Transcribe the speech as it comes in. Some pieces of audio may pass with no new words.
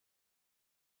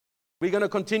We're going to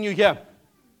continue here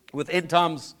with End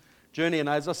Times Journey. And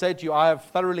as I said to you, I have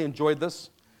thoroughly enjoyed this.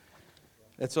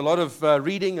 It's a lot of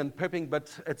reading and prepping,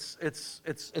 but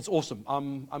it's awesome.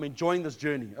 I'm enjoying this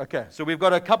journey. Okay, so we've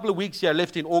got a couple of weeks here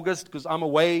left in August because I'm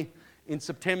away in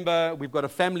September. We've got a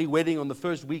family wedding on the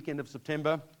first weekend of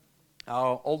September.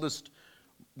 Our oldest,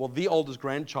 the oldest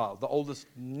grandchild, the oldest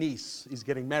niece is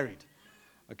getting married.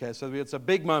 Okay, so it's a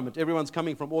big moment. Everyone's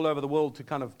coming from all over the world to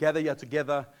kind of gather here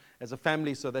together as a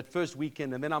family. So that first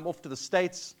weekend, and then I'm off to the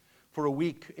States for a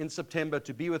week in September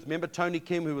to be with, remember Tony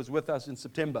Kim, who was with us in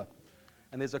September.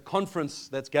 And there's a conference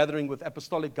that's gathering with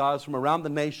apostolic guys from around the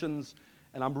nations.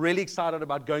 And I'm really excited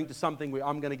about going to something where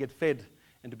I'm going to get fed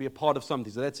and to be a part of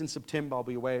something. So that's in September. I'll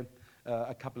be away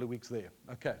a couple of weeks there.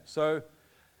 Okay, so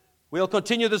we'll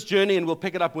continue this journey and we'll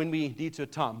pick it up when we need to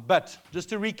time. But just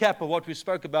to recap of what we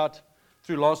spoke about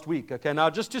through last week. Okay,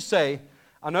 now just to say,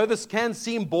 I know this can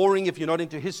seem boring if you're not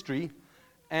into history,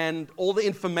 and all the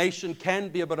information can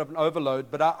be a bit of an overload,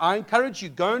 but I encourage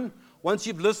you, once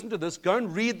you've listened to this, go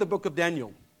and read the book of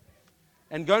Daniel.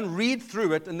 And go and read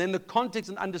through it, and then the context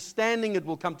and understanding it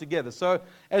will come together. So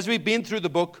as we've been through the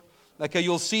book, okay,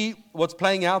 you'll see what's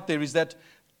playing out there is that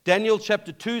Daniel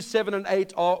chapter 2, 7, and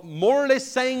 8 are more or less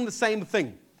saying the same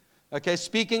thing. Okay,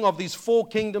 speaking of these four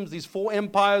kingdoms, these four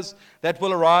empires that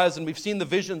will arise, and we've seen the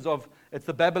visions of, it's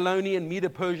the Babylonian,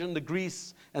 Medo-Persian, the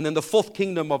Greece, and then the fourth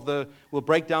kingdom will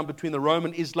break down between the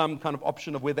Roman Islam kind of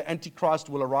option of where the Antichrist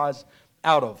will arise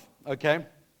out of. Okay,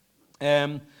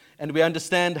 and we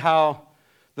understand how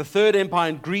the third empire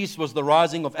in Greece was the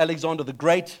rising of Alexander the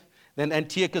Great. Then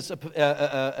Antiochus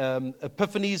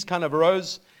Epiphanes kind of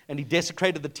arose, and he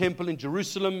desecrated the temple in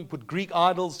Jerusalem, put Greek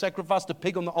idols, sacrificed a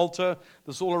pig on the altar.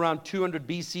 This is all around 200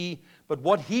 BC. But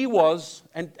what he was,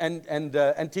 and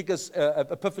Antiochus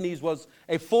Epiphanes was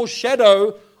a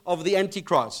foreshadow of the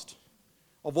Antichrist,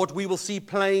 of what we will see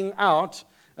playing out,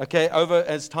 okay, over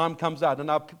as time comes out. And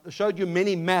I showed you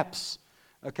many maps,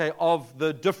 okay, of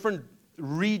the different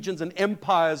regions and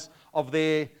empires of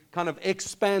their kind of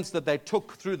expanse that they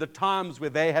took through the times where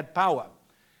they had power.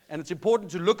 And it's important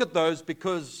to look at those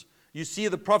because you see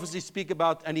the prophecy speak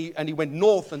about, and he went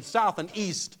north and south and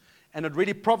east, and it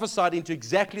really prophesied into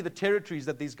exactly the territories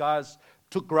that these guys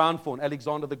took ground for. And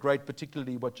Alexander the Great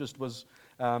particularly, what just was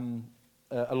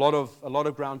a lot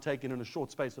of ground taken in a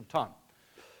short space of time.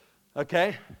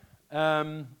 Okay,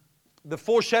 the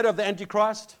foreshadow of the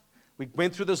Antichrist, we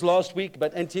went through this last week,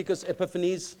 but Antiochus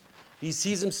Epiphanes, he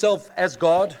sees himself as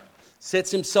God, sets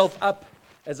himself up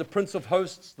as a prince of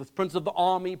hosts, the prince of the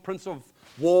army, prince of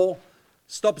war,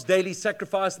 stops daily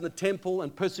sacrifice in the temple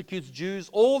and persecutes Jews.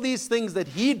 All these things that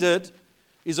he did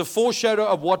is a foreshadow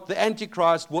of what the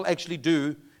Antichrist will actually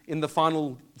do in the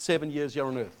final 7 years here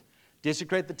on earth.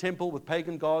 Desecrate the temple with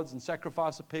pagan gods and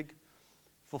sacrifice a pig,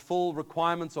 fulfill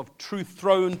requirements of truth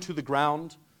thrown to the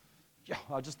ground. Yeah,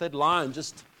 just that line,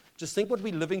 just think what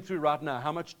we're living through right now,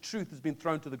 how much truth has been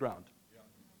thrown to the ground.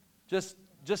 Yeah.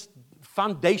 Just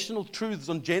foundational truths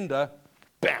on gender,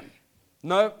 bam.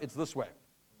 No, it's this way.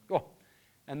 Oh.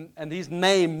 And his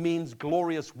name means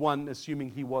glorious one, assuming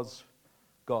he was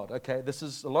God. Okay, this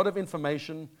is a lot of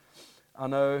information, I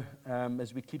know,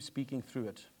 as we keep speaking through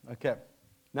it. Okay,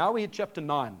 now we're at chapter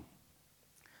 9.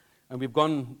 And we've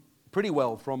gone pretty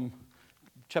well from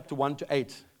chapter 1 to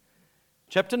 8.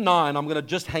 Chapter 9, I'm going to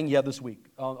just hang here this week,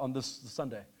 on this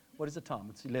Sunday. What is the time?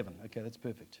 It's 11. Okay, that's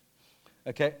perfect.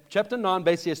 Okay, chapter 9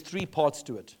 basically has three parts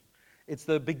to it. It's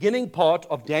the beginning part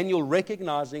of Daniel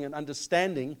recognizing and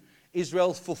understanding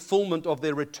Israel's fulfillment of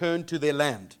their return to their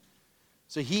land.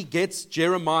 So he gets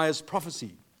Jeremiah's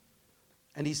prophecy.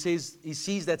 And he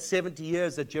sees that 70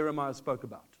 years that Jeremiah spoke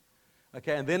about.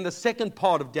 Okay, and then the second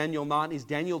part of Daniel 9 is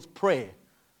Daniel's prayer,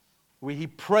 where he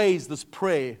prays this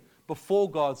prayer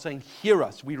before God, saying, hear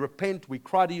us, we repent, we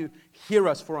cry to you, hear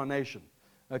us for our nation.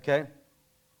 Okay?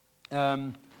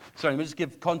 Sorry, let me just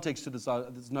give context to this.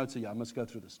 There's notes here, I must go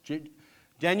through this.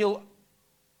 Daniel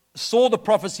saw the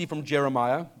prophecy from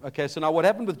Jeremiah. Okay, so now what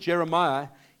happened with Jeremiah,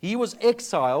 he was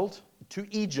exiled to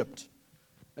Egypt,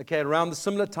 okay, around the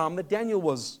similar time that Daniel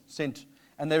was sent,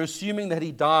 and they're assuming that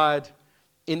he died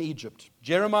in Egypt.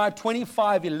 Jeremiah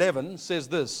 25:11 says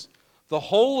this, the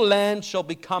whole land shall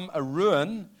become a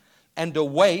ruin and a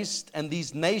waste, and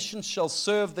these nations shall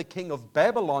serve the king of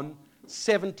Babylon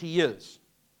 70 years.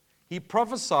 He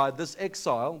prophesied this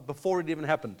exile before it even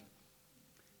happened.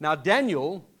 Now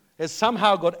Daniel has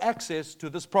somehow got access to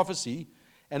this prophecy,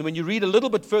 and when you read a little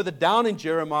bit further down in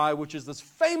Jeremiah, which is this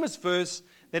famous verse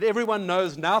that everyone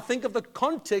knows, now think of the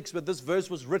context where this verse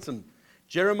was written.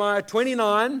 Jeremiah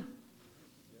 29,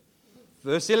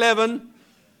 verse 11,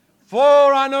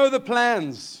 for I know the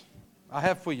plans I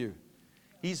have for you,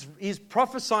 He's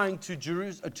prophesying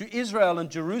to Israel and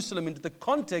Jerusalem into the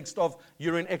context of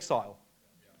you're in exile.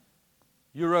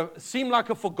 Seem like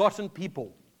a forgotten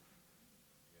people.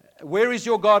 Where is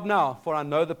your God now? For I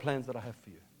know the plans that I have for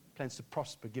you. Plans to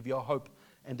prosper, give you a hope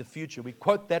and a future. We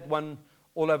quote that one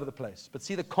all over the place. But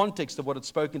see the context of what it's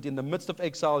spoken to. In the midst of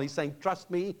exile, he's saying, trust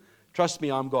me,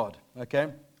 I'm God.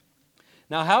 Okay?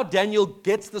 Now, how Daniel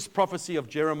gets this prophecy of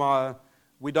Jeremiah,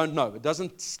 we don't know. It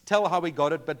doesn't tell how he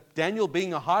got it, but Daniel,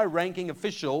 being a high-ranking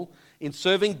official in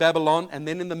serving Babylon and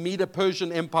then in the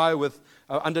Medo-Persian Empire with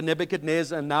under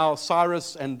Nebuchadnezzar and now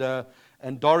Cyrus and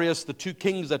Darius, the two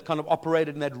kings that kind of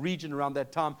operated in that region around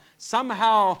that time,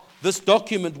 somehow this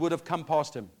document would have come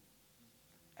past him.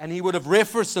 And he would have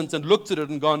referenced it and looked at it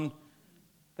and gone,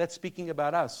 that's speaking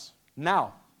about us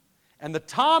now. And the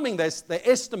timing they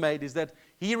estimate is that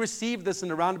he received this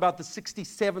in around about the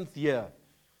 67th year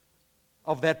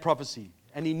of that prophecy.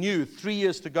 And he knew 3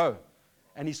 years to go.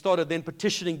 And he started then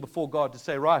petitioning before God to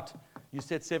say, right, you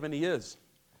said 70 years.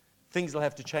 Things will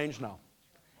have to change now.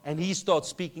 And he starts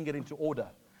speaking it into order.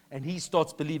 And he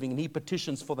starts believing. And he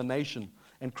petitions for the nation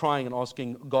and crying and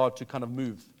asking God to kind of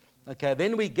move. Okay,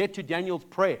 then we get to Daniel's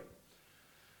prayer,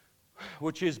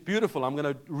 which is beautiful. I'm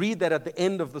going to read that at the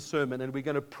end of the sermon. And we're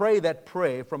going to pray that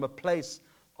prayer from a place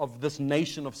of this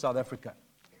nation of South Africa.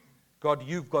 God,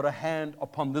 you've got a hand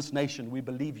upon this nation. We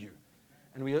believe you.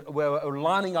 And we're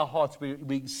aligning our hearts.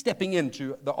 We're stepping in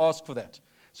to the ask for that.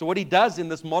 So what he does in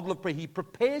this model of prayer, he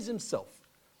prepares himself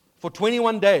for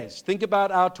 21 days. Think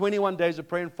about our 21 days of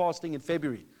prayer and fasting in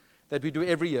February that we do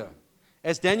every year.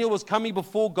 As Daniel was coming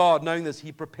before God, knowing this,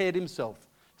 he prepared himself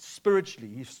spiritually.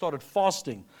 He started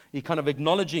fasting. He kind of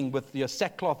acknowledging with the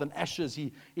sackcloth and ashes.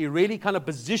 He really kind of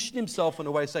positioned himself in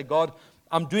a way, say, God,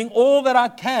 I'm doing all that I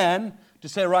can to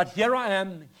say, right, here I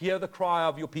am, hear the cry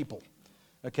of your people.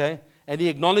 Okay? And he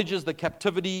acknowledges the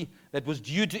captivity that was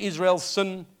due to Israel's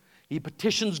sin. He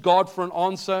petitions God for an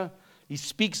answer. He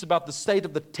speaks about the state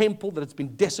of the temple, that it's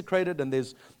been desecrated, and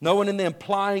there's no one in there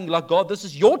implying, like, God, this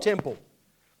is your temple.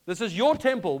 This is your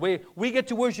temple where we get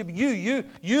to worship you.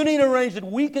 You need to arrange that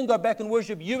we can go back and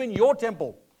worship you in your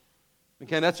temple.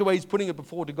 Okay, and that's the way he's putting it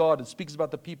before to God. It speaks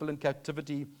about the people in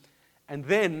captivity. And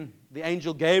then the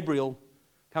angel Gabriel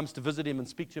comes to visit him and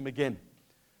speak to him again.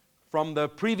 From the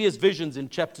previous visions in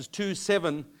chapters 2,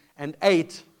 7, and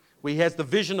 8, where he has the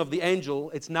vision of the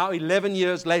angel, it's now 11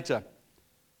 years later.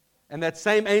 And that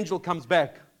same angel comes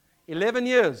back. 11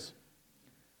 years.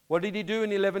 What did he do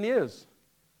in 11 years?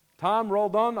 Time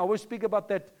rolled on. I always speak about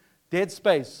that dead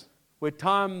space where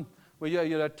time, where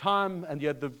you had time and you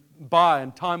had the by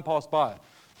and time passed by.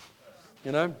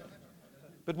 You know?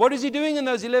 But what is he doing in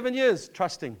those 11 years?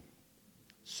 Trusting,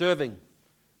 serving,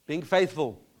 being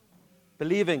faithful,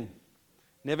 believing,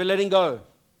 never letting go,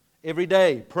 every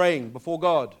day praying before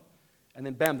God. And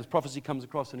then bam, this prophecy comes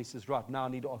across and he says, right, now I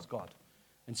need to ask God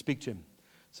and speak to him.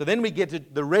 So then we get to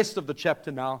the rest of the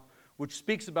chapter now, which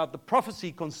speaks about the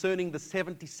prophecy concerning the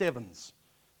 77s.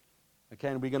 Okay,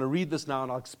 and we're going to read this now,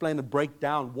 and I'll explain and break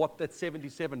down what that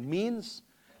 77 means,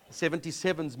 the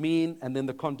 77s mean, and then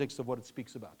the context of what it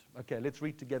speaks about. Okay, let's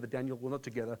read together Daniel. Well, not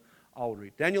together. I'll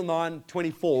read. Daniel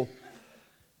 9:24.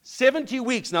 70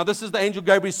 weeks. Now, this is the angel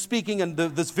Gabriel speaking and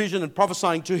this vision and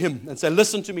prophesying to him and say,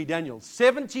 listen to me, Daniel.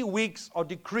 70 weeks are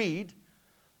decreed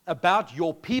about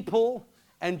your people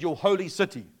and your holy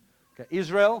city. Okay,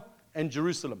 Israel and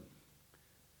Jerusalem.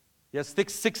 Yes,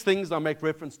 six things I make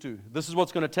reference to. This is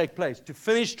what's going to take place. To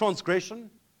finish transgression,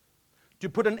 to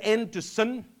put an end to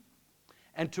sin,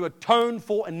 and to atone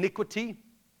for iniquity,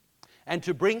 and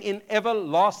to bring in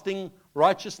everlasting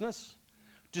righteousness,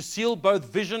 to seal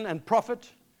both vision and prophet,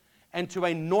 and to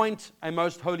anoint a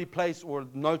most holy place, or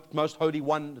most holy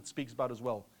one that speaks about as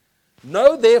well.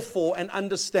 Know therefore and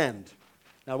understand.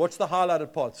 Now what's the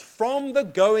highlighted parts? From the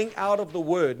going out of the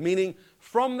word, meaning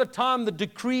from the time the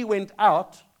decree went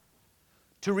out,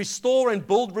 to restore and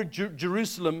build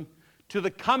Jerusalem, to the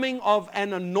coming of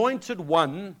an anointed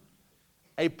one,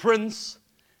 a prince,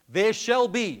 there shall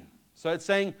be. So it's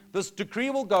saying this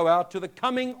decree will go out to the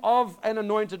coming of an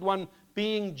anointed one,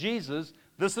 being Jesus.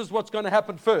 This is what's going to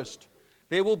happen first.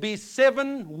 There will be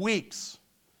 7 weeks.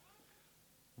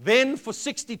 Then for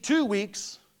 62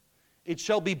 weeks, it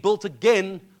shall be built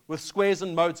again with squares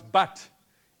and moats, but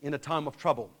in a time of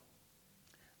trouble.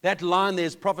 That line there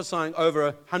is prophesying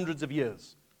over hundreds of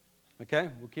years. Okay,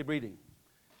 we'll keep reading.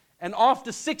 And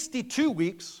after 62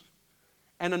 weeks,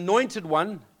 an anointed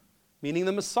one, meaning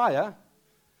the Messiah,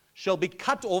 shall be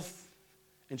cut off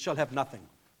and shall have nothing.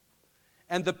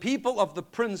 And the people of the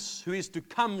prince who is to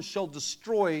come shall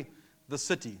destroy the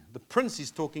city. The prince he's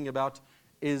talking about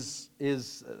is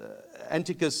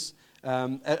Antiochus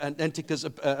Antiochus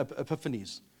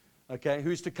Epiphanes, okay,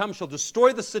 who is to come, shall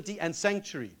destroy the city and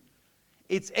sanctuary.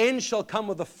 Its end shall come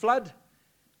with a flood,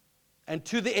 and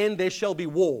to the end there shall be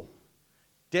war.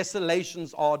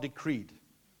 Desolations are decreed.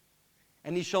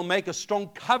 And he shall make a strong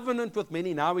covenant with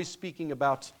many. Now he's speaking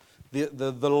about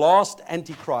the last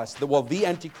Antichrist, the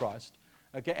Antichrist.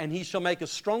 Okay, and he shall make a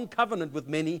strong covenant with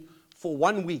many for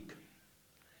 1 week.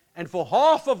 And for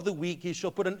half of the week he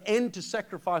shall put an end to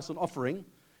sacrifice and offering.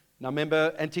 Now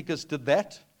remember, Antiochus did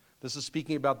that. This is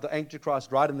speaking about the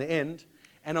Antichrist right in the end.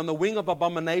 And on the wing of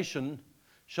abomination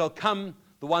shall come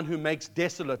the one who makes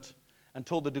desolate,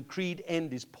 until the decreed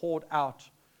end is poured out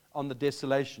on the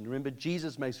desolation. Remember,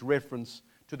 Jesus makes reference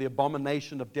to the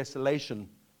abomination of desolation.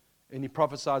 And he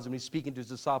prophesies when he's speaking to his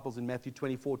disciples in Matthew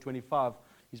 24:25.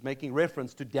 He's making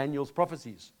reference to Daniel's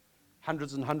prophecies,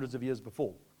 hundreds and hundreds of years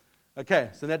before. Okay,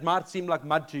 so that might seem like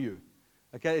mud to you.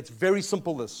 Okay, it's very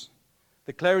simple, this.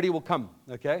 The clarity will come,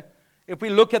 okay? If we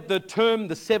look at the term,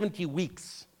 the 70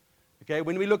 weeks, okay,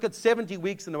 when we look at 70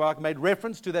 weeks in the Bible, I made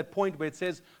reference to that point where it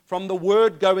says, from the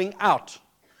word going out,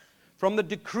 from the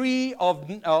decree of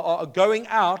going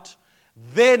out,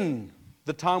 then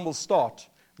the time will start,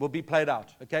 will be played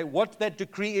out. Okay, what that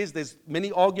decree is, there's many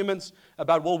arguments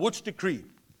about, well, which decree?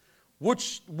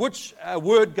 Which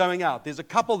word going out? There's a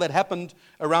couple that happened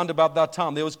around about that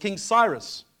time. There was King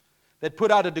Cyrus that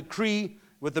put out a decree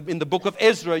in the book of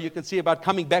Ezra. You can see about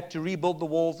coming back to rebuild the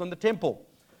walls and the temple.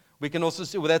 We can also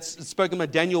see, well, that's spoken by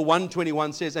Daniel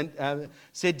 1:21 says, and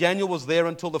said Daniel was there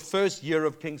until the first year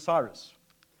of King Cyrus.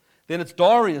 Then it's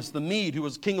Darius the Mede, who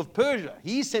was king of Persia.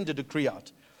 He sent a decree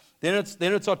out. Then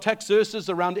it's Artaxerxes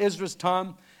around Ezra's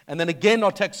time. And then again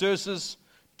Artaxerxes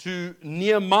to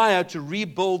Nehemiah to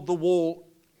rebuild the wall.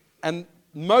 And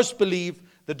most believe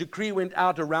the decree went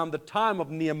out around the time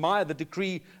of Nehemiah, the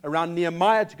decree around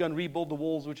Nehemiah to go and rebuild the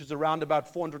walls, which is around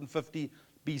about 450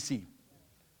 BC.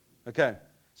 Okay.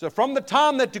 So from the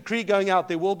time that decree going out,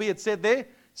 there will be, it said there,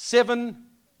 7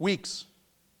 weeks.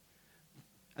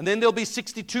 And then there'll be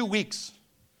 62 weeks.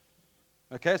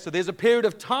 Okay, so there's a period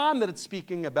of time that it's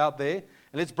speaking about there.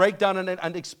 And let's break down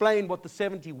and explain what the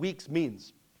 70 weeks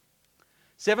means.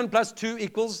 7 plus 2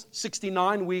 equals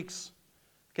 69 weeks,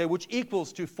 okay, which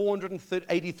equals to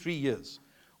 483 years.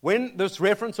 When this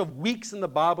reference of weeks in the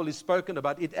Bible is spoken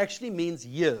about, it actually means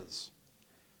years.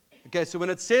 Okay, so when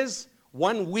it says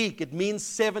 1 week, it means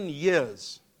 7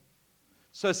 years.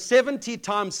 So 70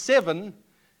 times 7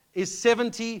 is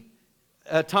 70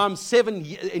 times 7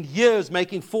 in years,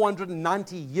 making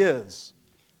 490 years.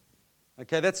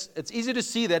 Okay, it's easy to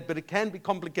see that, but it can be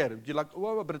complicated. You're like,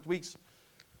 whoa, but it's weeks.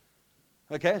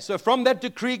 Okay, so from that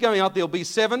decree going out, there'll be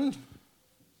 7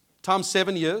 times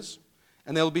 7 years,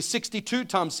 and there'll be 62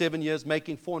 times 7 years,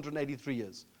 making 483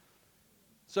 years.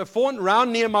 So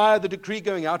around Nehemiah, the decree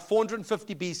going out,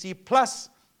 450 BC plus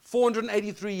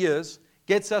 483 years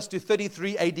gets us to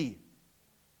 33 AD,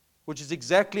 which is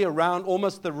exactly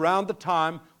almost around the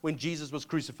time when Jesus was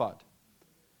crucified.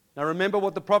 Now remember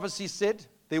what the prophecy said.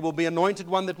 There will be an anointed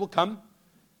one that will come,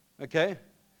 okay?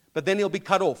 But then he'll be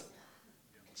cut off.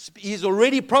 He's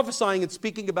already prophesying and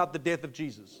speaking about the death of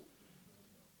Jesus.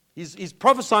 He's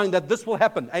prophesying that this will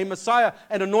happen. A Messiah,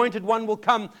 an anointed one will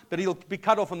come, but he'll be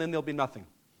cut off and then there'll be nothing.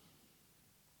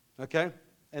 Okay?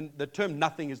 And the term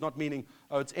nothing is not meaning,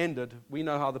 oh, it's ended. We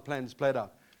know how the plan is played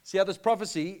out. See how this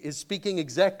prophecy is speaking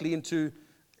exactly into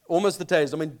almost the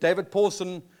days. I mean, David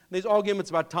Pawson, there's arguments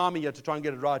about time here to try and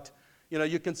get it right. You know,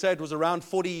 you can say it was around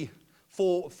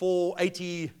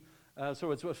 480, it was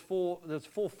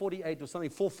 448 or something,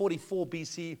 444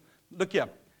 BC. Look here,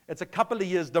 it's a couple of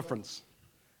years difference.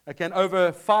 Okay, and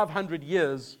over 500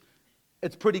 years,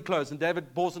 it's pretty close. And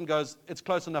David Pawson goes, it's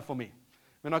close enough for me.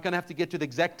 We're not going to have to get to the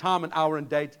exact time and hour and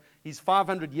date. He's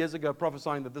 500 years ago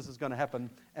prophesying that this is going to happen,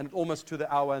 and almost to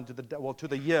the hour and to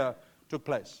the year took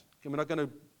place. Okay, we're not going to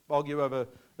argue over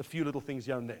a few little things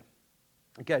here and there.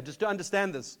 Okay, just to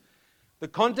understand this, the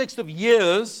context of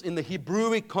years in the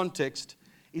Hebrewic context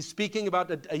is speaking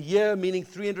about a year meaning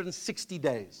 360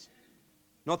 days,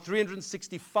 not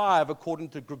 365 according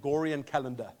to Gregorian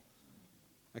calendar.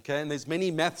 Okay, and there's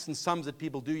many maths and sums that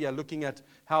people do here looking at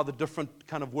how the different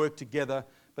kind of work together,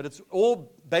 but it's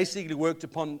all basically worked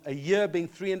upon a year being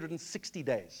 360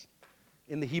 days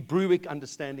in the Hebrewic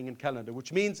understanding and calendar,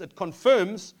 which means it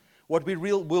confirms what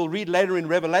we'll read later in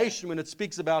Revelation when it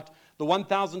speaks about the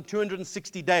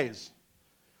 1,260 days.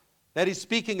 That is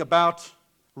speaking about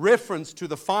reference to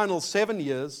the final 7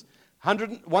 years.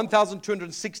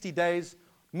 1,260 days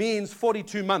means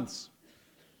 42 months.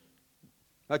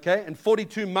 Okay, and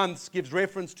 42 months gives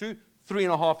reference to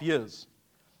 3.5 years.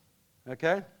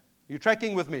 Okay, you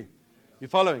tracking with me? You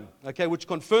following? Okay, which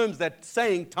confirms that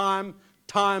saying time,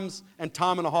 times, and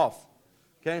time and a half.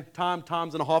 Okay, time,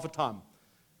 times, and a half a time.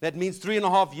 That means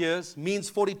 3.5 years,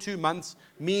 means 42 months,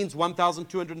 means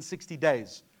 1,260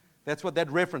 days. That's what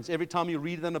that reference, every time you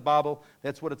read it in the Bible,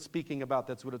 that's what it's speaking about,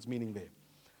 that's what it's meaning there.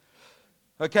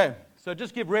 Okay, so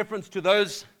just give reference to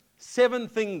those 7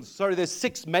 things, there's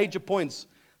 6 major points,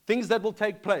 things that will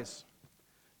take place.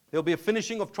 There'll be a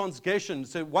finishing of transgression.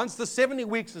 So once the 70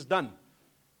 weeks is done,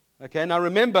 okay, now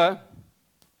remember,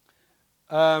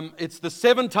 it's the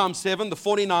 7 times 7, the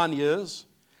 49 years,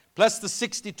 plus the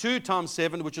 62 times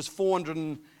 7, which is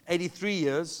 483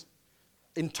 years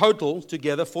in total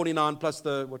together, 49 plus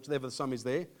the whatever the sum is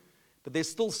there. But there's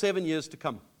still 7 years to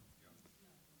come.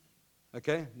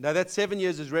 Okay? Now that 7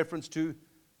 years is reference to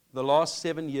the last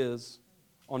 7 years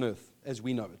on earth as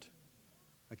we know it.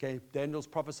 Okay? Daniel's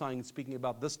prophesying and speaking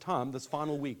about this time, this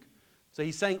final week. So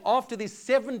he's saying after these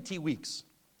 70 weeks,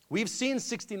 we've seen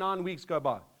 69 weeks go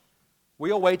by.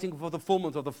 We are waiting for the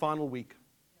fulfillment of the final week.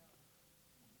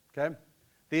 Okay?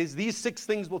 These 6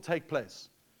 things will take place.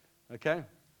 Okay?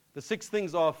 The 6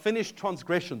 things are finished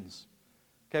transgressions.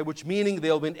 Okay, which meaning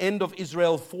there'll be an end of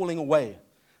Israel falling away.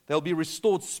 They'll be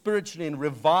restored spiritually and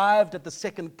revived at the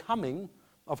second coming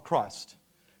of Christ.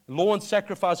 Law and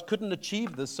sacrifice couldn't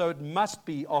achieve this, so it must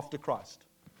be after Christ.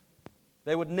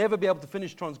 They would never be able to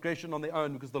finish transgression on their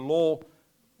own because the law,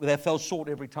 they fell short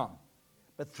every time.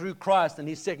 But through Christ and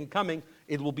His second coming,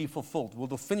 it will be fulfilled.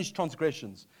 We'll finish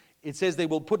transgressions. It says they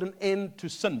will put an end to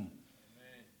sin.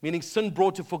 Meaning sin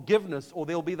brought to forgiveness, or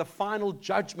there will be the final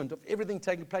judgment of everything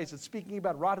taking place. It's speaking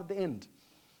about right at the end.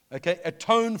 Okay,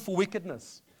 atone for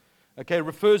wickedness. Okay,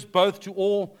 refers both to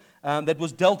all that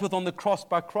was dealt with on the cross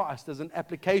by Christ as an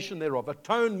application thereof.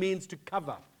 Atone means to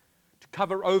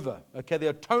cover over. Okay,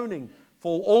 they're atoning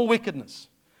for all wickedness.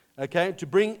 Okay, to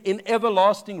bring in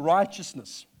everlasting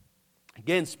righteousness.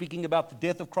 Again, speaking about the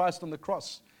death of Christ on the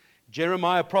cross.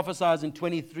 Jeremiah prophesies in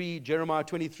Jeremiah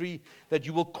 23, that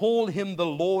you will call Him the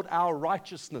Lord our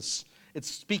righteousness.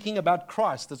 It's speaking about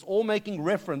Christ. It's all making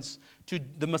reference to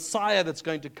the Messiah that's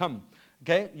going to come.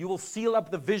 Okay? You will seal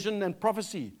up the vision and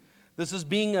prophecy. This is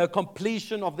being a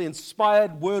completion of the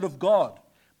inspired Word of God.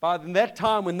 But in that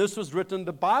time when this was written,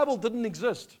 the Bible didn't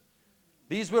exist.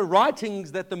 These were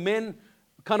writings that the men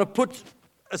kind of put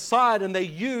aside and they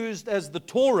used as the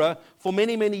Torah for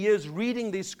many, many years,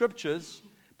 reading these scriptures.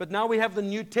 But now we have the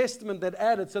New Testament that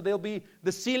added, so there'll be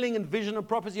the sealing and vision and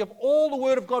prophecy of all the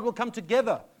Word of God will come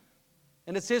together.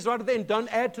 And it says right at the end,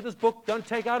 don't add to this book, don't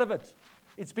take out of it.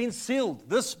 It's been sealed.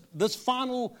 This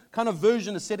final kind of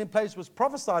version is set in place, was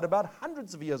prophesied about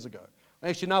hundreds of years ago.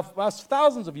 Actually now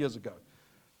thousands of years ago.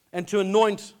 And to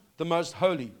anoint the most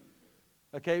holy.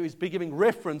 Okay, he's giving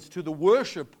reference to the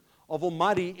worship of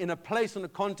Almighty in a place, in a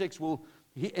context,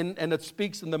 and it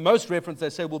speaks in the most reference, they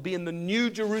say, will be in the New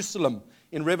Jerusalem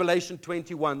in Revelation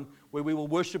 21, where we will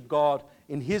worship God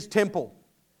in His temple.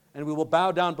 And we will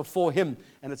bow down before Him.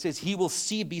 And it says He will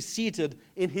be seated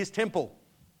in His temple.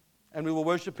 And we will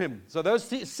worship Him. So those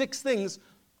 6 things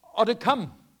are to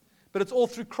come. But it's all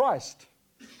through Christ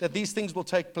that these things will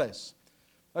take place.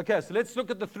 Okay, so let's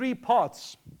look at the 3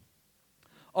 parts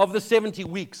of the 70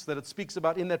 weeks that it speaks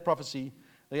about in that prophecy,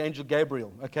 the angel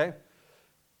Gabriel. Okay?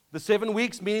 The 7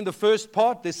 weeks, meaning the first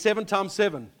part, there's 7 times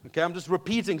 7. Okay, I'm just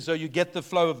repeating so you get the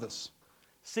flow of this.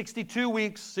 62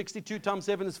 weeks, 62 times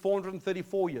 7 is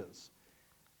 434 years.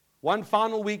 One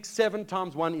final week, 7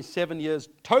 times 1 is 7 years,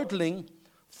 totaling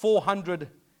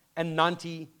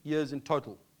 490 years in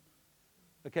total.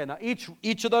 Okay, now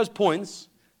each of those points,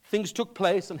 things took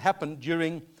place and happened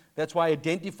during, that's why it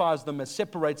identifies them as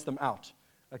separates them out.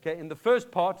 Okay, in the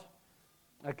first part,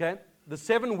 okay, the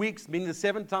 7 weeks, meaning the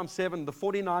 7 times 7, the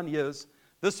 49 years,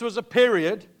 this was a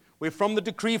period where from the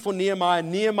decree for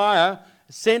Nehemiah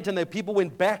sent and the people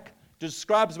went back,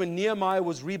 describes when Nehemiah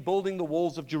was rebuilding the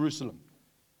walls of Jerusalem.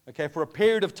 Okay, for a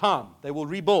period of time, they will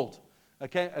rebuild.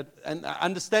 Okay, an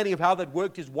understanding of how that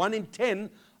worked is 1 in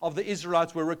 10 of the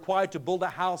Israelites were required to build a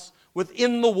house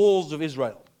within the walls of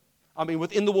Israel.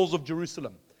 Within the walls of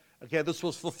Jerusalem. Okay, this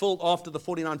was fulfilled after the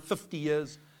 50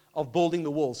 years of building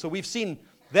the wall. So we've seen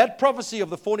that prophecy of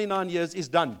the 49 years is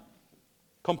done,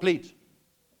 complete.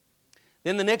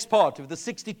 Then the next part of the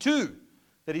 62,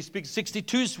 that he speaks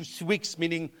 62 weeks,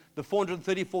 meaning the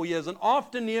 434 years. And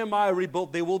after Nehemiah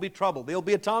rebuilt, there will be trouble. There will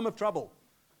be a time of trouble.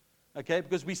 Okay,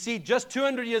 because we see just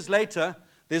 200 years later,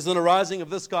 there's an arising of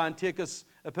this guy, Antiochus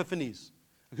Epiphanes,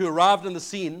 who arrived on the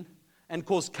scene and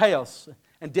caused chaos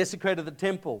and desecrated the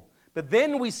temple. But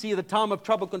then we see the time of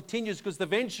trouble continues because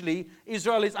eventually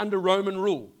Israel is under Roman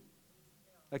rule.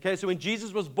 Okay, so when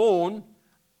Jesus was born,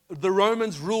 the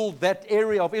Romans ruled that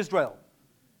area of Israel.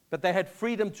 but they had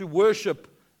freedom to worship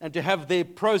and to have their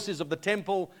process of the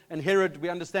temple. And Herod, we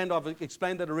understand, I've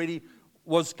explained that already,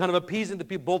 was kind of appeasing the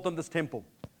people, built on this temple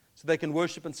so they can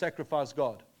worship and sacrifice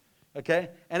God. Okay?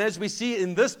 And as we see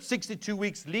in this 62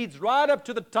 weeks leads right up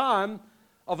to the time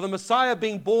of the Messiah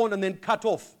being born and then cut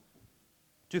off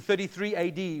to 33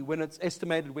 AD when it's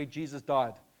estimated where Jesus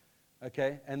died.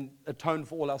 Okay? And atoned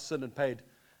for all our sin and paid.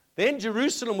 Then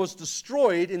Jerusalem was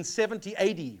destroyed in 70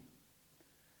 AD.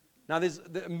 Now, there's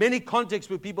many contexts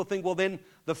where people think, well, then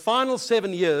the final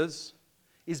 7 years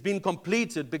is being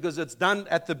completed because it's done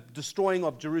at the destroying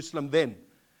of Jerusalem then.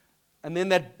 And then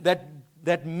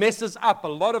that messes up a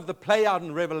lot of the play out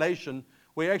in Revelation,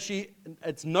 where actually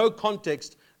it's no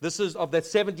context. This is of that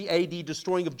 70 AD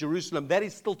destroying of Jerusalem. That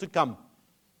is still to come.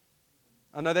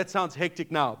 I know that sounds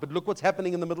hectic now, but look what's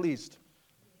happening in the Middle East.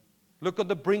 Look at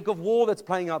the brink of war that's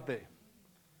playing out there.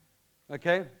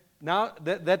 Okay? Now,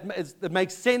 that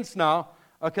makes sense now.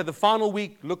 Okay, the final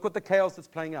week, look what the chaos that's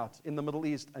playing out in the Middle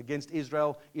East against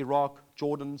Israel, Iraq,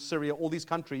 Jordan, Syria, all these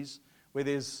countries where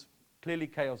there's clearly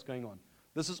chaos going on.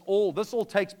 This all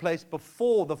takes place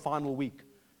before the final week,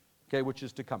 okay, which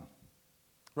is to come.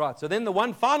 Right, so then the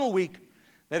one final week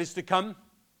that is to come,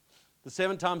 the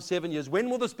 7 times 7 years, when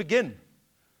will this begin?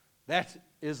 That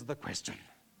is the question.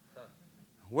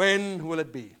 When will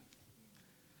it be?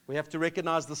 We have to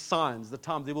recognize the signs, the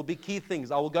times. There will be key things.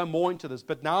 I will go more into this.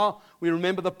 But now we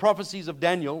remember the prophecies of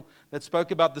Daniel that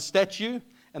spoke about the statue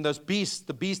and those beasts,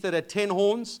 the beast that had 10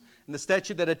 horns and the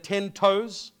statue that had 10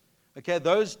 toes. Okay,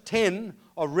 those 10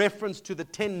 are reference to the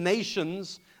 10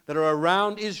 nations that are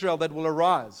around Israel that will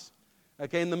arise,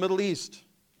 okay, in the Middle East,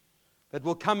 that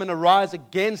will come and arise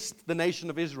against the nation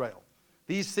of Israel.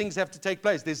 These things have to take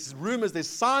place. There's rumors, there's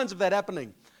signs of that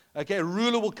happening. Okay, a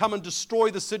ruler will come and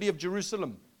destroy the city of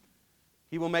Jerusalem.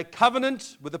 He will make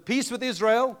covenant with a peace with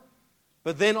Israel,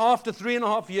 but then after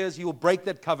 3.5 years, he will break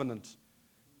that covenant.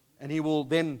 And he will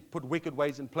then put wicked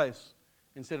ways in place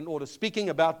and set an order. Speaking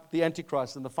about the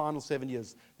Antichrist in the final 7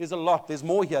 years, there's a lot, there's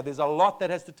more here. There's a lot that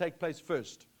has to take place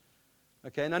first.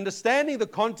 Okay, and understanding the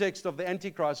context of the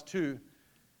Antichrist too,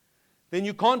 then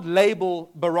you can't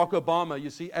label Barack Obama, you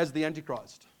see, as the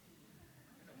Antichrist.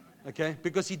 Okay,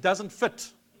 because he doesn't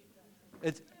fit.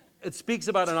 It speaks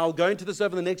about, and I'll go into this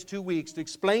over the next 2 weeks to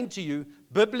explain to you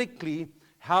biblically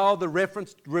how the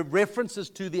references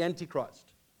to the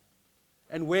Antichrist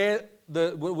and where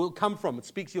will come from. It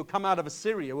speaks he'll come out of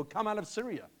Assyria. Will come out of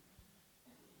Syria.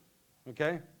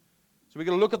 Okay? So we're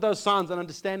going to look at those signs and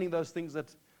understanding those things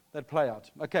that play out.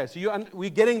 Okay, so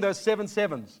we're getting those 7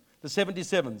 sevens, the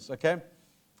 77s, okay?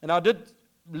 And I did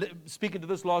speak into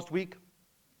this last week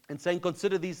and saying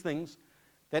consider these things,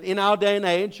 that in our day and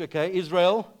age, okay,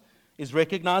 Israel is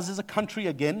recognized as a country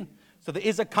again. So there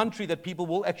is a country that people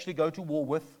will actually go to war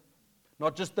with.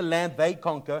 Not just the land they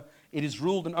conquer. It is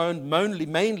ruled and owned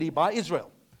mainly by Israel.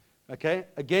 Okay?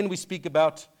 Again, we speak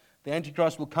about the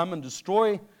Antichrist will come and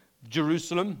destroy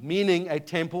Jerusalem, meaning a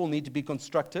temple will need to be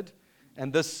constructed.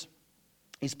 And this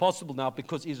is possible now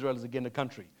because Israel is again a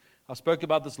country. I spoke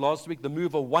about this last week, the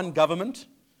move of one government.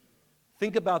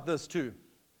 Think about this too.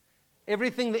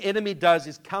 Everything the enemy does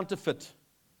is counterfeit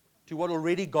to what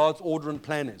already God's order and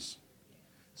plan is.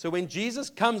 So when Jesus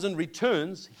comes and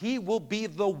returns, he will be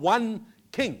the one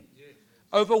king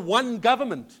over one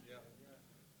government.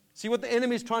 See what the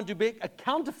enemy is trying to be? A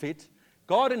counterfeit.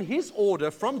 God in his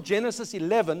order from Genesis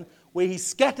 11, where he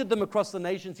scattered them across the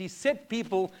nations, he set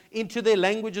people into their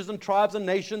languages and tribes and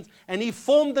nations, and he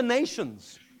formed the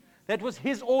nations. That was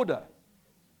his order.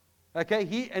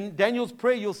 Okay, in Daniel's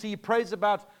prayer, you'll see he prays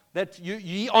about that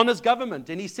he honors government,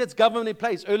 and he sets government in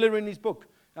place earlier in his book.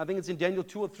 I think it's in Daniel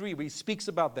 2 or 3 where he speaks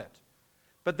about that.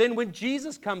 But then when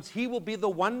Jesus comes, he will be the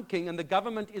one king, and the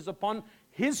government is upon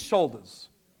his shoulders.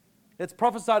 It's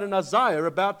prophesied in Isaiah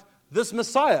about this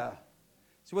Messiah.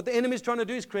 So what the enemy is trying to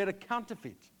do is create a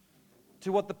counterfeit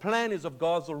to what the plan is of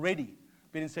God's already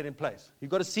been set in place.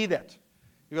 You've got to see that.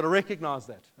 You've got to recognize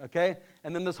that, okay?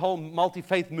 And then this whole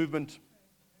multi-faith movement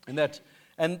and that.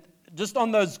 And just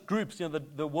on those groups,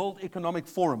 the World Economic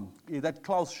Forum, that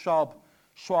Klaus Schwab,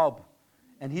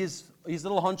 and his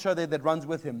little honcho there that runs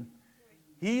with him,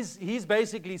 he's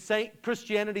basically saying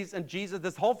Christianity and Jesus,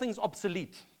 this whole thing's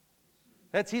obsolete.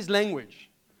 That's his language.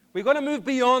 We've got to move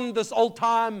beyond this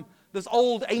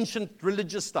old ancient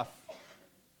religious stuff.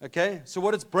 Okay? So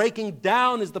what it's breaking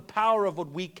down is the power of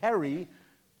what we carry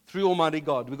through Almighty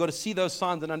God. We've got to see those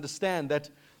signs and understand that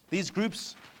these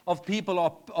groups of people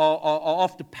are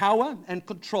after power and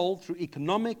control through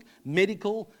economic,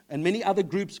 medical, and many other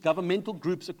groups, governmental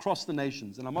groups across the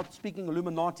nations. And I'm not speaking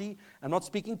Illuminati, I'm not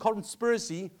speaking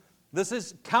conspiracy, This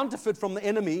is counterfeit from the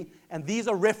enemy, and these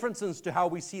are references to how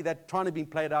we see that trying to be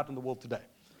played out in the world today.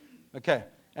 Okay,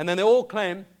 and then they all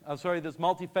claim, this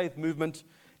multi-faith movement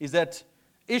is that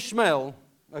Ishmael,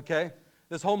 okay,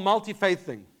 this whole multi-faith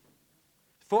thing.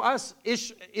 For us,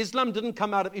 Islam didn't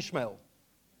come out of Ishmael.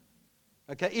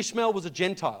 Okay, Ishmael was a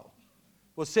Gentile,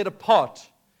 was set apart.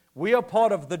 We are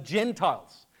part of the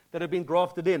Gentiles that have been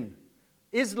grafted in.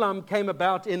 Islam came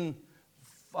about in,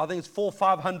 I think it's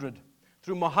 400-500,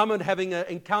 through Muhammad having an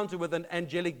encounter with an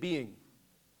angelic being.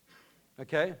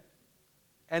 Okay?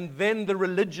 And then the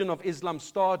religion of Islam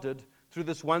started through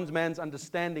this one man's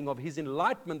understanding of his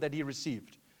enlightenment that he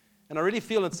received. And I really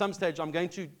feel at some stage I'm going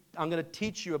to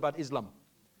teach you about Islam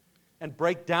and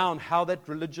break down how that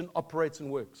religion operates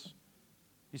and works.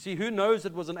 You see, who knows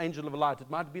it was an angel of light? It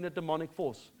might have been a demonic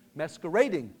force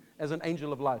masquerading as an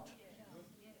angel of light.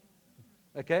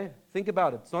 Okay? Think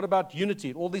about it. It's not about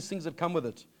unity, all these things that come with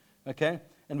it. Okay?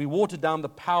 And we water down the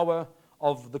power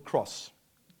of the cross.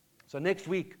 So next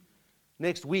week,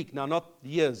 now not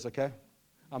years, okay?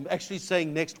 I'm actually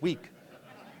saying next week.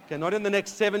 Okay, not in the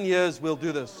next 7 years we'll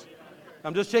do this.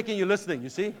 I'm just checking you're listening, you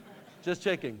see? Just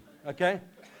checking, okay?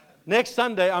 Next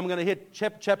Sunday, I'm going to hit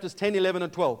chapters 10, 11,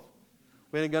 and 12.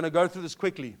 We're going to go through this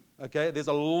quickly, okay? There's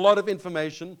a lot of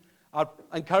information. I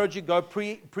encourage you to go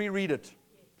pre-read it.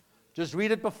 Just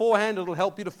read it beforehand. It'll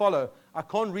help you to follow. I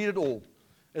can't read it all.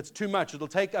 It's too much. It'll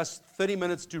take us 30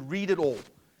 minutes to read it all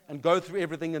and go through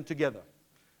everything and together.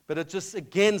 But it just,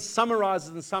 again, summarizes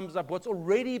and sums up what's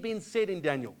already been said in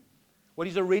Daniel, what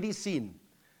he's already seen.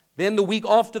 Then the week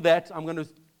after that, I'm going to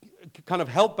kind of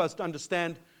help us to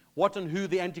understand what and who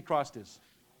the Antichrist is.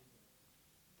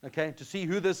 Okay, to see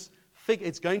who this figure,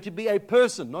 it's going to be a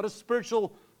person, not a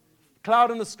spiritual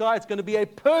cloud in the sky. It's going to be a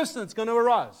person that's going to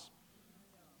arise.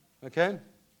 Okay?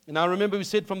 And now remember we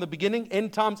said from the beginning,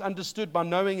 end times understood by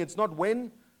knowing it's not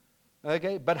when,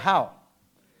 okay, but how.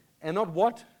 And not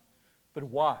what, but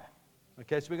why.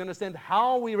 Okay, so we're going to understand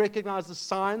how we recognize the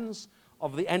signs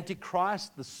of the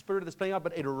Antichrist, the spirit that's playing out,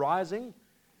 but it arising.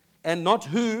 And not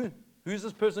who's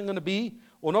this person going to be,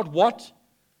 or not what,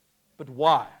 but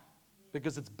why.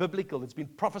 Because it's biblical, it's been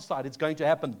prophesied, it's going to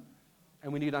happen.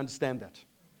 And we need to understand that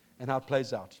and how it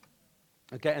plays out.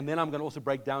 Okay, and then I'm going to also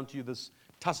break down to you this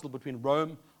tussle between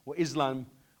Rome or Islam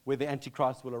where the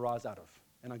Antichrist will arise out of.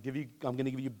 And I'm going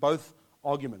to give you both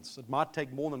arguments. It might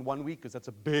take more than 1 week because that's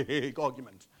a big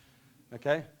argument.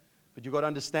 Okay? But you've got to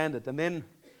understand it. And then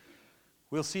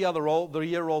we'll see how the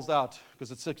year rolls out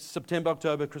because it's September,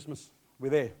 October, Christmas. We're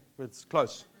there. It's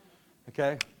close.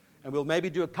 Okay? And we'll maybe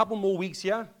do a couple more weeks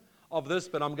here of this,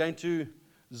 but I'm going to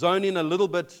zone in a little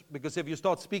bit because if you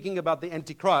start speaking about the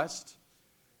Antichrist,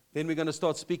 then we're going to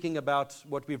start speaking about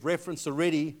what we've referenced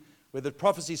already, where the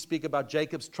prophecies speak about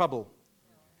Jacob's trouble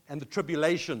and the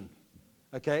tribulation.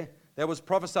 Okay? That was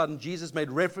prophesied, and Jesus made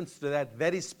reference to that.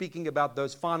 That is speaking about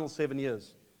those final 7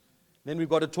 years. Then we've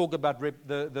got to talk about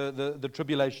the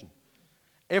tribulation.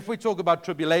 If we talk about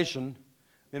tribulation,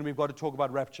 then we've got to talk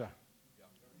about rapture.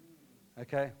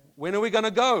 Okay? When are we going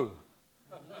to go?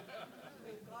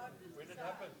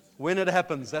 When it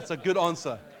happens. That's a good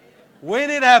answer. When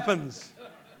it happens.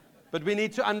 But we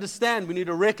need to understand, we need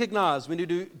to recognize, we need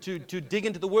to dig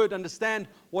into the Word, understand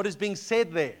what is being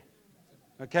said there.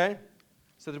 Okay?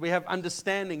 So that we have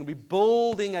understanding. We're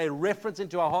building a reference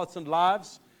into our hearts and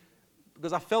lives.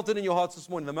 Because I felt it in your hearts this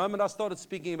morning. The moment I started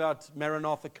speaking about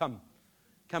Maranatha, come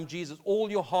Jesus,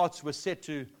 all your hearts were set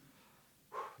to,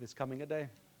 there's coming a day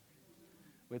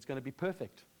where it's going to be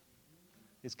perfect.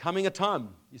 There's coming a time.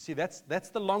 You see, that's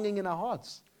the longing in our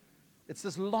hearts. It's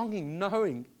this longing,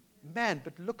 knowing, man,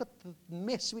 but look at the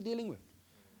mess we're dealing with.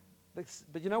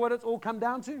 But you know what it's all come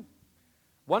down to?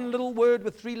 One little word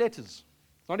with 3 letters.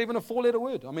 It's not even a 4-letter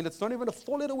word. I mean, it's not even a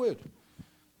 4-letter word.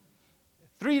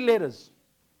 3 letters.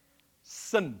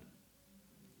 Sin.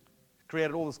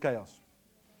 Created all this chaos.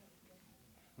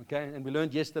 Okay, and we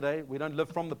learned yesterday, we don't live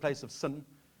from the place of sin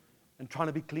and trying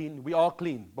to be clean. We are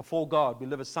clean before God. We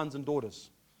live as sons and daughters.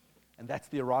 And that's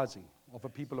the arising of a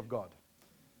people of God.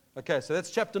 Okay, so that's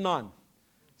chapter 9.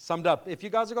 Summed up. If you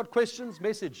guys have got questions,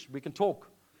 message. We can talk.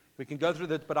 We can go through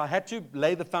that. But I had to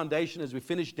lay the foundation as we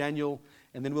finish Daniel,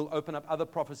 and then we'll open up other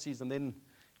prophecies and then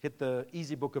hit the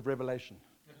easy book of Revelation.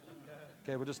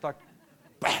 Okay, we're just like,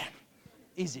 bam,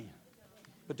 easy.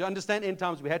 But to understand end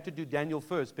times, we had to do Daniel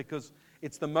first because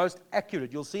it's the most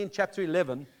accurate. You'll see in chapter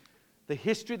 11, the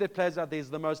history that plays out there is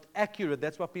the most accurate.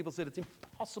 That's why people said it's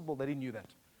impossible that he knew that.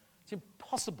 It's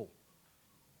impossible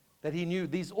that he knew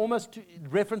these, almost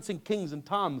referencing kings and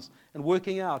times and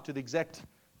working out to the exact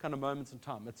kind of moments in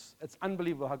time. It's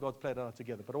unbelievable how God's played it out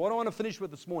together. But what I want to finish with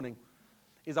this morning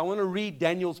is I want to read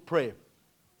Daniel's prayer.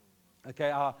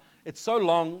 Okay, it's so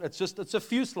long. It's a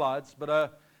few slides, but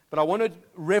I want to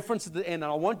reference at the end,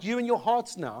 and I want you in your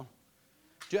hearts now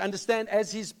to understand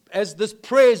as this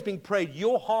prayer is being prayed,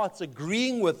 your hearts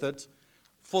agreeing with it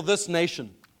for this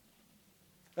nation.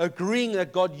 Agreeing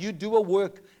that, God, you do a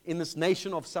work in this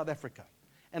nation of South Africa.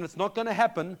 And it's not going to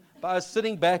happen by us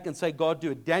sitting back and say, God,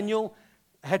 do it. Daniel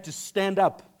had to stand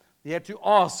up. He had to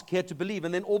ask. He had to believe.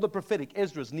 And then all the prophetic,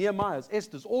 Esdras, Nehemiahs,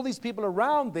 Esther's, all these people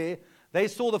around there, they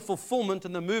saw the fulfillment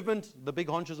and the movement. The big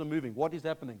honchos are moving. What is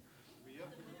happening?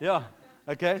 Yeah,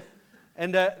 okay.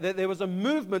 And there was a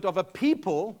movement of a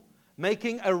people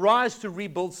making a rise to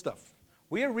rebuild stuff.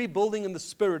 We are rebuilding in the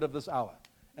spirit of this hour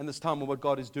and this time of what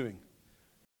God is doing.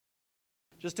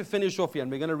 Just to finish off here,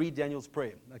 and we're going to read Daniel's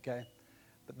prayer, okay?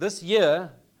 But this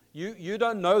year, you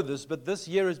don't know this, but this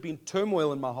year has been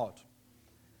turmoil in my heart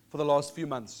for the last few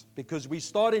months. Because we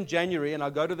start in January, and I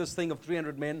go to this thing of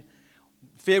 300 men.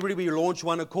 February, we launch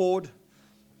One Accord.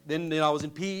 Then I was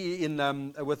in PE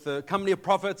with the Company of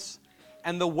Prophets.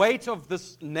 And the weight of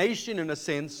this nation, in a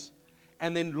sense,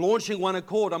 and then launching One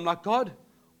Accord, I'm like, God,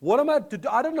 what am I to do?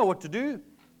 I don't know what to do.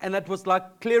 And that was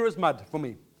like clear as mud for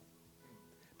me.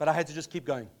 But I had to just keep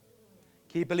going.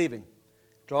 Keep believing.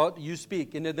 God, you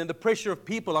speak. And then the pressure of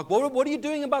people, like, what are you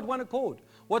doing about One Accord?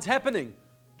 What's happening?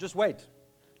 Just wait.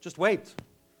 Just wait.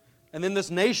 And then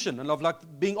this nation, and of like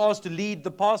being asked to lead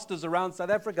the pastors around South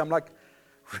Africa. I'm like,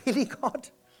 really, God?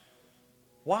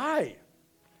 Why?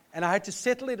 And I had to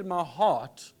settle it in my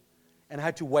heart, and I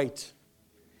had to wait.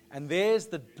 And there's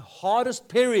the hardest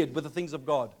period with the things of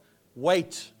God.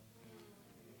 Wait.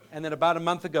 And then about a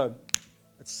month ago,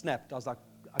 it snapped. I was like,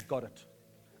 I got it.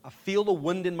 I feel the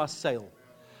wind in my sail.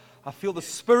 I feel the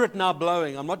Spirit now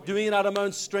blowing. I'm not doing it out of my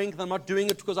own strength. I'm not doing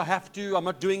it because I have to. I'm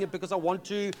not doing it because I want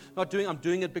to. I'm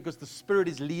doing it because the Spirit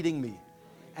is leading me.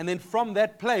 And then from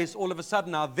that place, all of a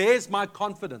sudden now, there's my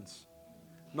confidence.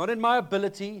 Not in my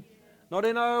ability. Not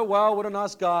in, oh, wow, what a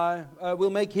nice guy. We'll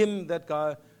make him that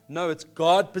guy. No, it's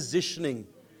God positioning.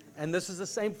 And this is the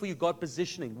same for you, God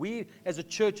positioning. We as a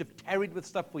church have tarried with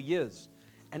stuff for years.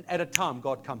 And at a time,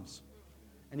 God comes.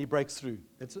 And He breaks through.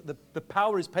 The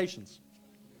power is patience.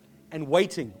 And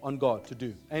waiting on God to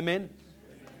do. Amen?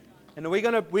 And we're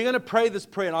going to pray this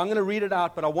prayer. And I'm going to read it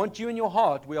out. But I want you in your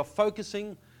heart. We are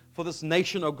focusing for this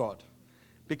nation, oh God.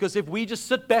 Because if we just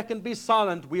sit back and be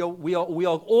silent, we are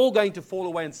all going to fall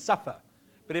away and suffer.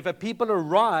 But if a people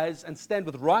arise and stand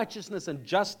with righteousness and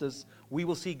justice, we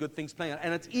will see good things playing out.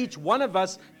 And it's each one of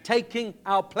us taking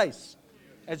our place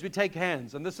as we take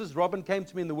hands. And this is, Robin came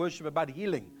to me in the worship about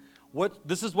healing.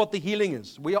 This is what the healing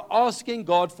is. We are asking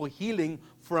God for healing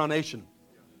for our nation.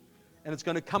 And it's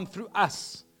going to come through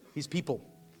us, His people.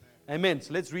 Amen.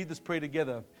 So let's read this prayer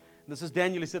together. And this is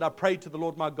Daniel. He said, I prayed to the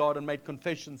Lord my God and made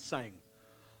confession saying,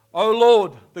 O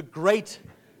Lord, the great...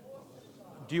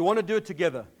 Do you want to do it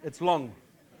together? It's long.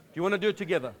 Do you want to do it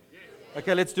together?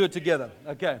 Okay, let's do it together.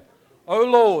 Okay. O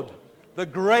Lord, the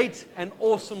great and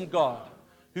awesome God,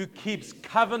 who keeps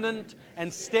covenant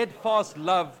and steadfast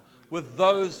love with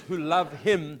those who love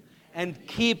Him and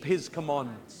keep His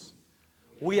commandments.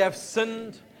 We have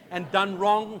sinned and done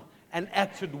wrong and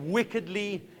acted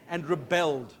wickedly and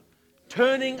rebelled,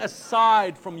 turning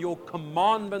aside from your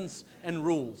commandments and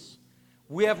rules.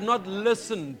 We have not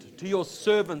listened to your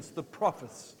servants, the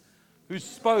prophets, who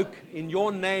spoke in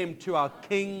your name to our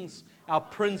kings, our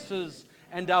princes,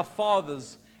 and our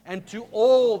fathers, and to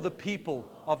all the people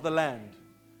of the land.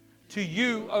 To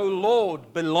you, O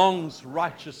Lord, belongs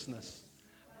righteousness,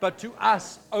 but to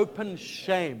us open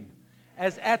shame,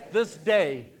 as at this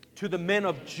day to the men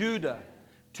of Judah,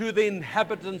 to the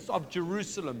inhabitants of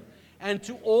Jerusalem, and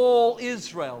to all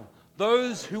Israel,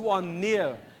 those who are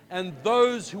near and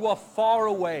those who are far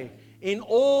away, in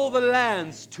all the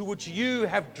lands to which you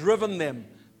have driven them,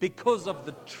 because of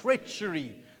the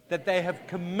treachery that they have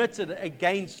committed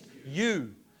against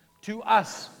you. To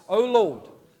us, O Lord,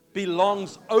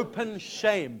 belongs open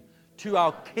shame, to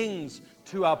our kings,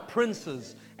 to our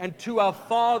princes, and to our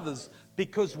fathers,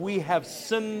 because we have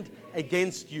sinned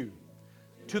against you.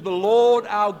 To the Lord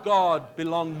our God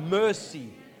belong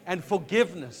mercy and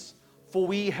forgiveness, for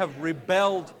we have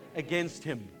rebelled against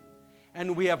Him.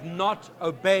 And we have not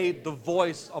obeyed the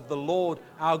voice of the Lord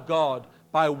our God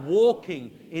by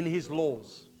walking in His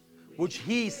laws, which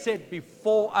He set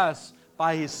before us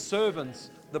by His servants,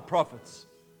 the prophets.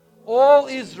 All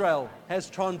Israel has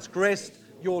transgressed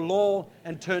your law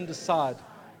and turned aside,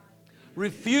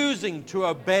 refusing to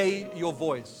obey your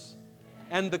voice.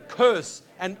 And the curse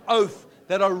and oath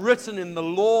that are written in the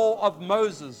law of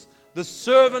Moses, the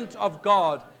servant of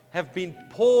God, have been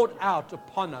poured out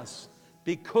upon us,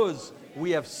 because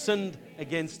we have sinned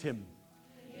against Him.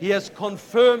 He has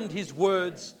confirmed His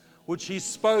words, which He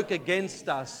spoke against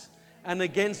us and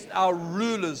against our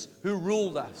rulers who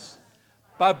ruled us,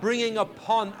 by bringing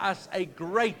upon us a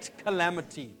great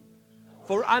calamity.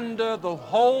 For under the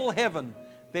whole heaven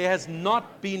there has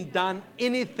not been done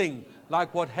anything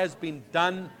like what has been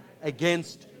done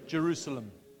against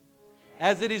Jerusalem.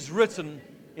 As it is written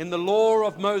in the law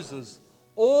of Moses,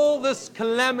 all this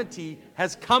calamity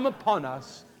has come upon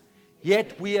us,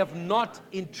 yet we have not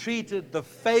entreated the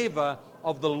favor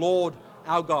of the Lord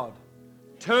our God,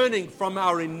 turning from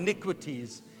our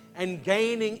iniquities and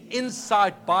gaining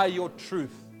insight by your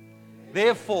truth.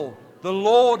 Therefore, the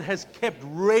Lord has kept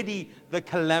ready the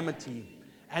calamity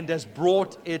and has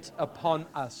brought it upon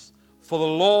us. For the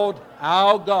Lord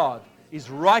our God is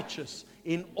righteous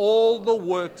in all the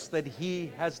works that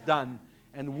He has done,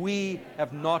 and we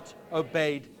have not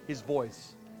obeyed His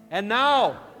voice. And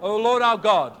now, O Lord our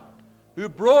God, who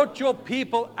brought your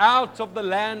people out of the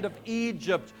land of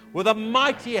Egypt with a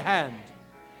mighty hand,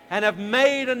 and have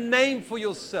made a name for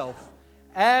yourself,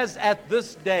 as at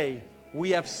this day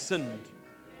we have sinned,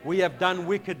 we have done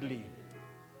wickedly.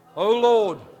 O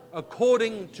Lord,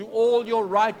 according to all your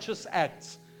righteous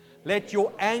acts, let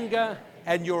your anger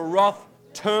and your wrath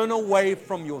turn away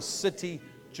from your city,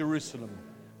 Jerusalem,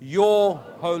 your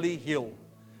holy hill,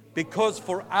 because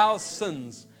for our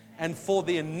sins and for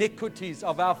the iniquities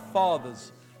of our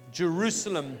fathers,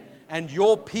 Jerusalem and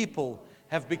your people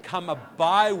have become a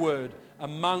byword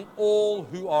among all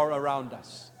who are around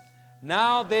us.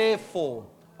 Now therefore,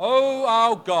 O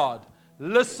our God,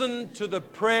 listen to the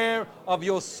prayer of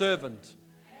your servant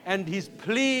and his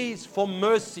pleas for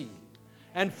mercy,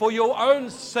 and for your own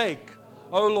sake,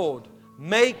 O Lord,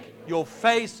 make your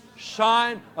face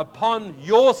shine upon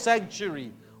your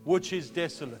sanctuary, which is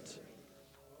desolate.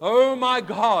 O my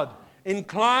God,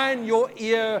 incline your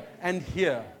ear and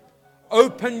hear.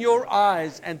 Open your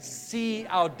eyes and see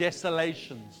our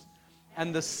desolations,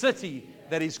 and the city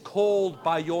that is called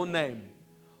by your name.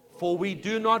 For we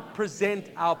do not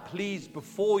present our pleas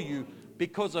before you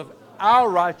because of our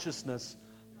righteousness,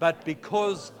 but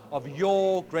because of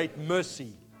your great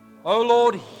mercy. O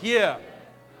Lord, hear.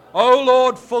 O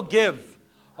Lord, forgive.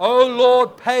 O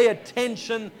Lord, pay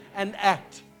attention and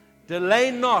act.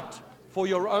 Delay not for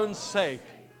your own sake.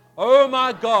 O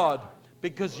my God,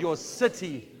 because your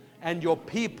city and your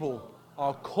people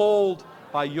are called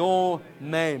by your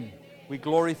name. We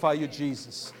glorify you,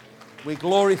 Jesus. We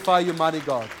glorify you, mighty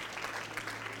God.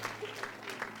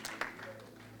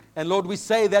 And Lord, we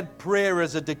say that prayer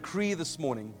as a decree this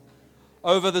morning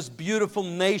over this beautiful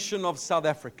nation of South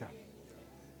Africa.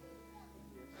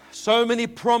 So many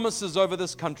promises over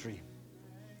this country.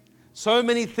 So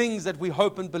many things that we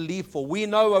hope and believe for. We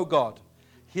know, oh God,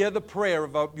 hear the prayer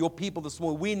of your people this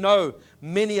morning. We know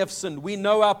many have sinned. We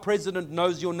know our president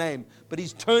knows your name, but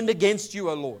he's turned against you,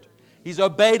 oh Lord. He's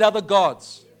obeyed other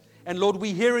gods. And Lord,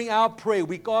 we're hearing our prayer.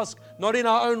 We ask not in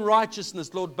our own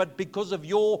righteousness, Lord, but because of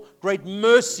your great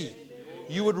mercy,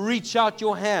 you would reach out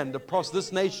your hand across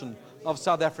this nation of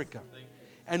South Africa.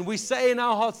 And we say in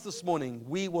our hearts this morning,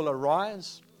 we will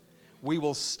arise. We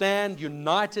will stand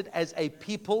united as a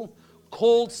people,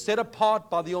 called, set apart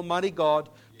by the Almighty God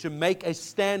to make a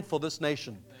stand for this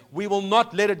nation. We will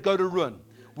not let it go to ruin.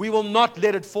 We will not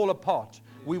let it fall apart.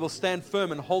 We will stand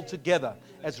firm and hold together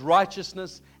as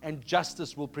righteousness and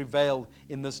justice will prevail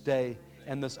in this day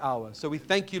and this hour. So we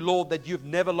thank you, Lord, that you've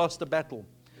never lost a battle.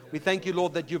 We thank you,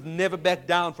 Lord, that you've never backed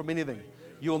down from anything.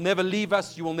 You will never leave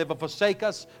us. You will never forsake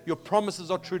us. Your promises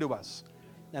are true to us.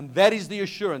 And that is the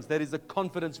assurance, that is the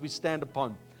confidence we stand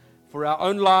upon for our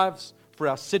own lives, for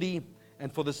our city,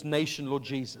 and for this nation, Lord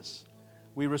Jesus.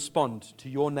 We respond to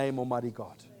your name, Almighty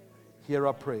God. Hear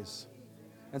our prayers.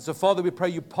 And so, Father, we pray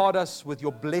you part us with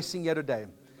your blessing here today.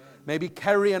 Maybe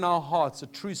carry in our hearts a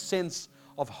true sense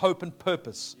of hope and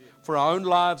purpose for our own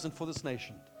lives and for this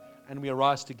nation. And we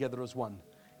arise together as one.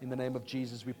 In the name of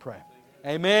Jesus we pray.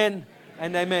 Amen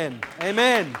and amen.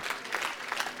 Amen.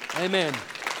 Amen.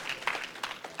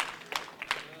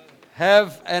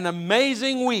 Have an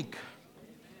amazing week.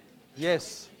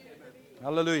 Yes.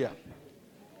 Hallelujah.